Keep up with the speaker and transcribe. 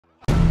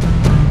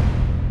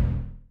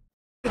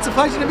It's a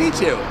pleasure to meet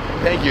you.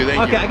 Thank you, thank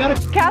you. Okay, I got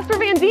a Casper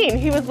Van Dien,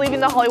 he was leaving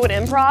the Hollywood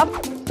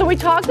Improv. So we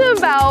talked to him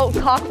about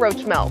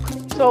cockroach milk.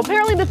 So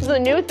apparently this is a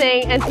new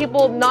thing and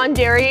people,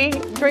 non-dairy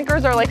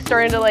drinkers are like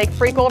starting to like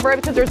freak over it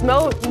because there's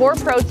more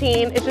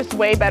protein. It's just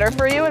way better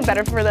for you and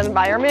better for the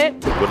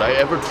environment. Would I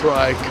ever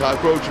try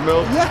cockroach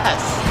milk?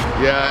 Yes.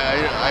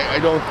 Yeah, I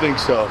don't think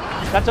so.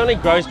 That's only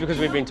gross because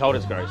we've been told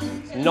it's gross.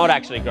 It's not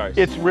actually gross.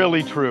 It's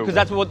really true. Because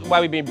that's why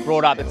we've been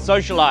brought up. It's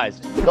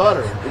socialized.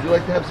 Daughter, would you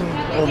like to have some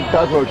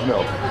cockroach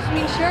milk? I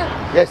mean, sure.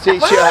 Yes, she'll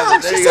have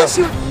it. There you go.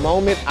 The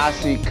moment I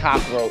see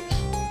cockroach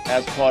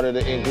as part of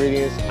the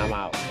ingredients, I'm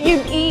out.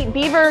 You eat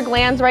beaver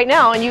glands right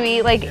now and you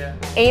eat like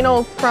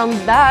anal from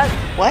that.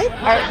 What?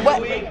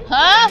 What?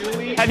 Huh?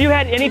 Have you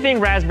had anything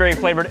raspberry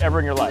flavored ever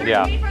in your life?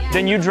 Yeah.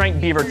 Then you drank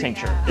beaver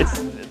tincture. It's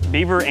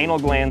beaver anal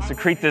glands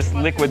secrete this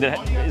liquid that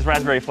is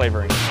raspberry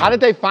flavoring. How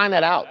did they find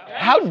that out?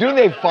 How do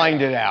they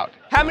find it out?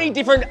 How many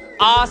different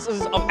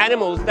asses of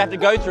animals they have to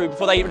go through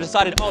before they even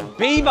decided, oh,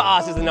 beaver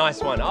ass is a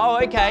nice one. Oh,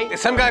 okay.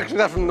 Some guy comes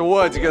out from the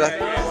woods and goes,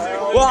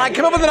 well, I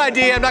come up with an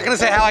idea. I'm not going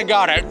to say how I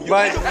got it,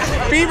 but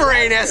beaver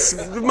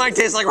anus might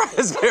taste like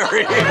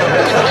raspberry.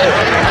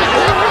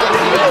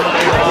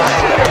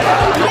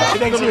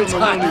 Thanks for your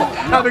time.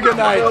 Have a good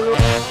night.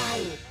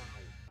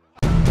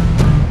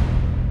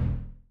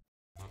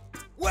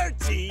 We're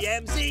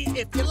TMZ.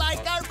 If you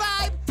like our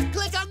vibe,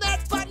 click on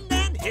that button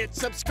and hit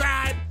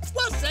subscribe.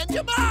 We'll send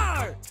you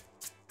more.